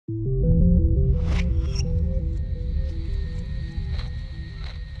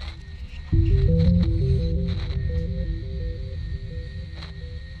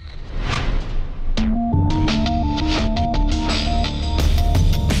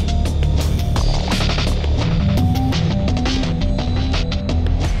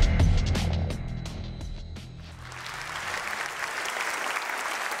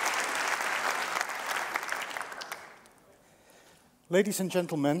Ladies and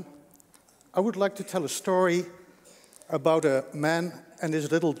gentlemen, I would like to tell a story about a man and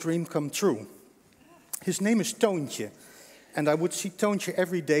his little dream come true. His name is Toontje, and I would see Toontje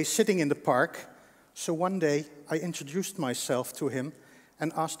every day sitting in the park. So one day I introduced myself to him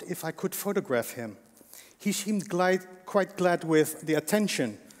and asked if I could photograph him. He seemed quite glad with the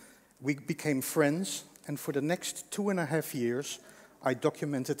attention. We became friends, and for the next 2.5 years, I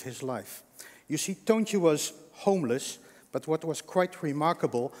documented his life. You see, Toontje was homeless, but what was quite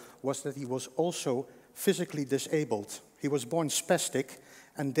remarkable was that he was also physically disabled. He was born spastic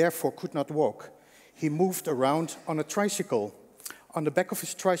and therefore could not walk. He moved around on a tricycle. On the back of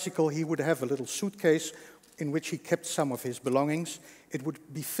his tricycle, he would have a little suitcase in which he kept some of his belongings. It would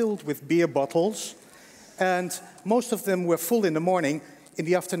be filled with beer bottles, and most of them were full in the morning. In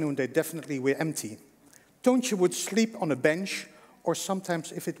the afternoon, they definitely were empty. Toontje would sleep on a bench, or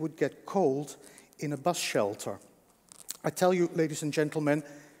sometimes, if it would get cold, in a bus shelter. I tell you, ladies and gentlemen,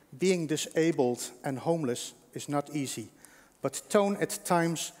 being disabled and homeless is not easy. But Toon at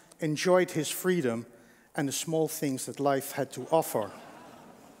times enjoyed his freedom and the small things that life had to offer.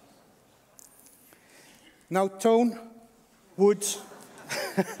 Now Toon would...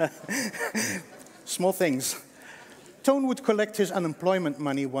 small things. Toon would collect his unemployment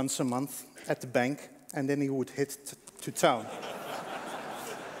money once a month at the bank, and then he would hit to town.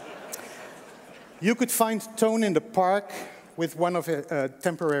 You could find Toon in the park with one of his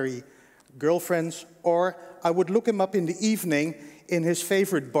temporary girlfriends, or I would look him up in the evening in his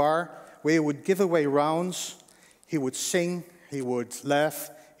favorite bar, where he would give away rounds, he would sing, he would laugh,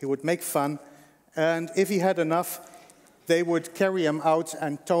 he would make fun, and if he had enough, they would carry him out,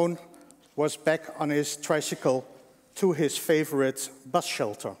 and Toon was back on his tricycle to his favorite bus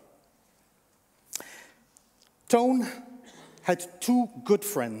shelter. Toon had two good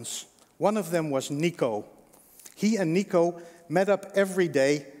friends. One of them was Nico. He and Nico met up every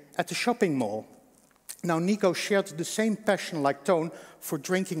day at the shopping mall. Now, Nico shared the same passion like Toon for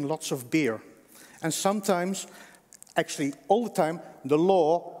drinking lots of beer. And sometimes, actually all the time, the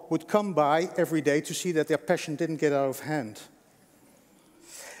law would come by every day to see that their passion didn't get out of hand.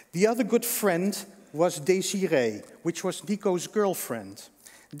 The other good friend was Desiree, which was Nico's girlfriend.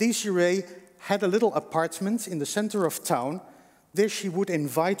 Desiree had a little apartment in the center of town. There she would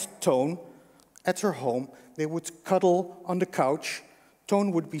invite Toon at her home. They would cuddle on the couch.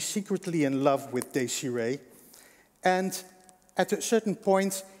 Toon would be secretly in love with Desiree. And at a certain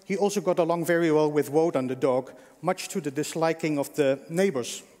point, he also got along very well with Wodan the dog, much to the disliking of the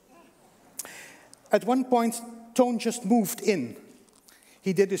neighbors. At one point, Toon just moved in.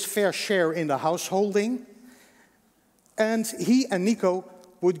 He did his fair share in the householding, and he and Nico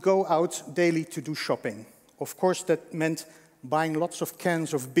would go out daily to do shopping. Of course, that meant buying lots of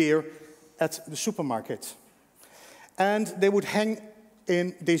cans of beer at the supermarket. And they would hang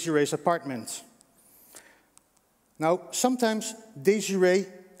in Desiree's apartment. Now, sometimes Desiree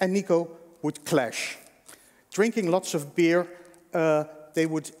and Nico would clash. Drinking lots of beer, they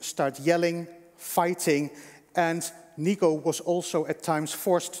would start yelling, fighting, and Nico was also at times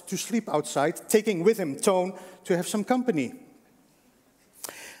forced to sleep outside, taking with him Toon to have some company.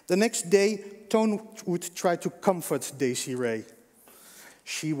 The next day, Toon would try to comfort Desiree.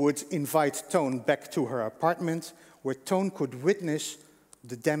 She would invite Toon back to her apartment, where Toon could witness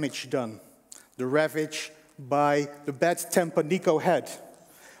the damage done, the ravage by the bad temper Nico had.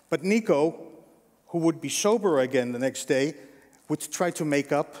 But Nico, who would be sober again the next day, would try to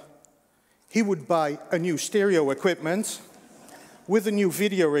make up. He would buy a new stereo equipment with a new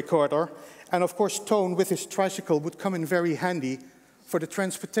video recorder, and of course Toon with his tricycle would come in very handy for the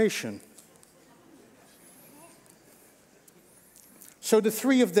transportation. So the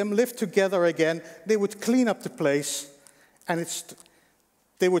three of them lived together again. They would clean up the place, and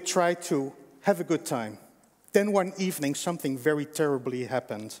they would try to have a good time. Then one evening, something very terribly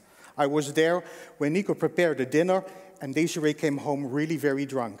happened. I was there when Nico prepared the dinner, and Desiree came home really very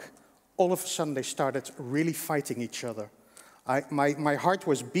drunk. All of a sudden, they started really fighting each other. My heart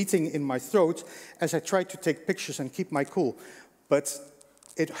was beating in my throat as I tried to take pictures and keep my cool. But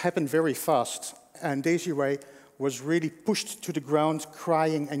it happened very fast, and Desiree was really pushed to the ground,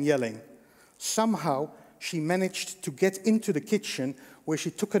 crying and yelling. Somehow, she managed to get into the kitchen, where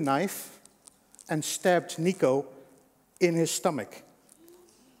she took a knife and stabbed Nico in his stomach.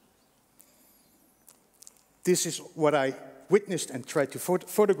 This is what I witnessed and tried to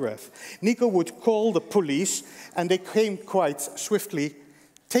photograph. Nico would call the police, and they came quite swiftly,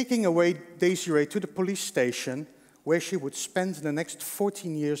 taking away Desiree to the police station, where she would spend the next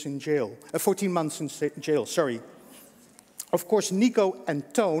 14 months in jail. Of course, Nico and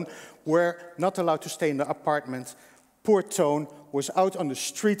Toon were not allowed to stay in the apartment, Poor Toon was out on the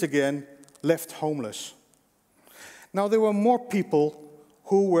street again, left homeless. Now there were more people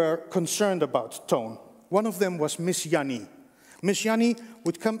who were concerned about Toon. One of them was Miss Jannie. Miss Jannie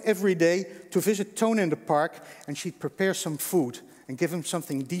would come every day to visit Toon in the park, and she'd prepare some food and give him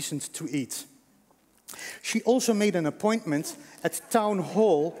something decent to eat. She also made an appointment at town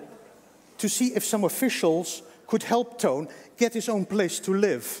hall to see if some officials could help Toon get his own place to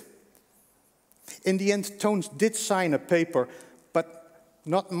live. In the end, Toon did sign a paper, but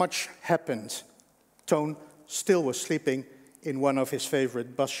not much happened. Toon still was sleeping in one of his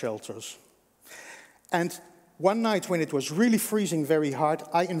favorite bus shelters. And one night when it was really freezing very hard,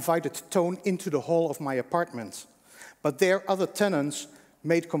 I invited Toon into the hall of my apartment. But there other tenants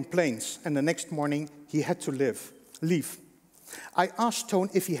made complaints, and the next morning he had to leave. I asked Toon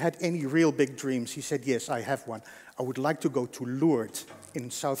if he had any real big dreams. He said, yes, I have one. I would like to go to Lourdes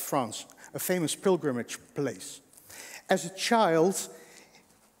in South France, a famous pilgrimage place. As a child,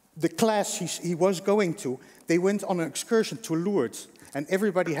 the class he was going to, they went on an excursion to Lourdes, and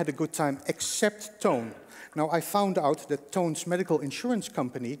everybody had a good time except Toon. Now, I found out that Toon's medical insurance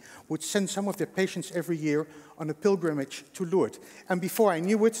company would send some of their patients every year on a pilgrimage to Lourdes. And before I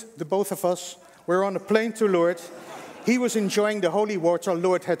knew it, the both of us were on a plane to Lourdes. He was enjoying the holy water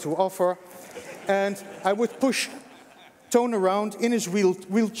Lourdes had to offer, and I would push Toon around in his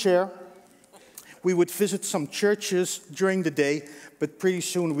wheelchair. We would visit some churches during the day, but pretty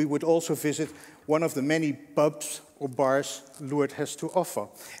soon we would also visit one of the many pubs or bars Lourdes has to offer.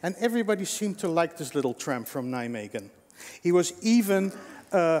 And everybody seemed to like this little tramp from Nijmegen. He was even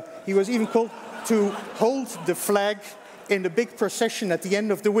called to hold the flag in the big procession at the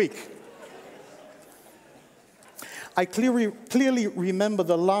end of the week. I clearly remember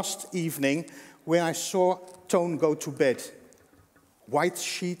the last evening when I saw Toon go to bed. White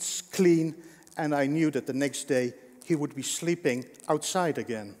sheets, clean, and I knew that the next day he would be sleeping outside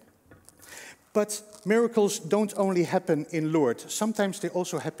again. But miracles don't only happen in Lourdes. Sometimes they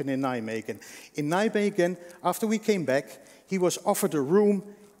also happen in Nijmegen. In Nijmegen, after we came back, he was offered a room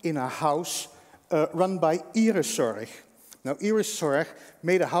in a house run by Iriszorg. Now, Iriszorg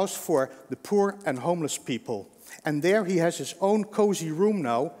made a house for the poor and homeless people. And there he has his own cozy room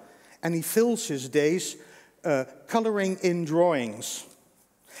now, and he fills his days coloring in drawings.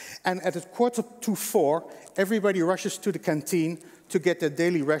 And at 3:45, everybody rushes to the canteen to get their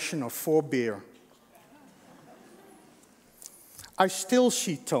daily ration of 4 beer. I still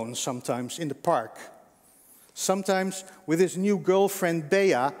see Toon sometimes in the park, sometimes with his new girlfriend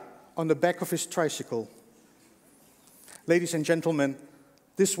Bea on the back of his tricycle. Ladies and gentlemen,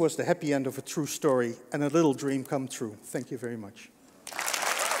 this was the happy end of a true story and a little dream come true. Thank you very much.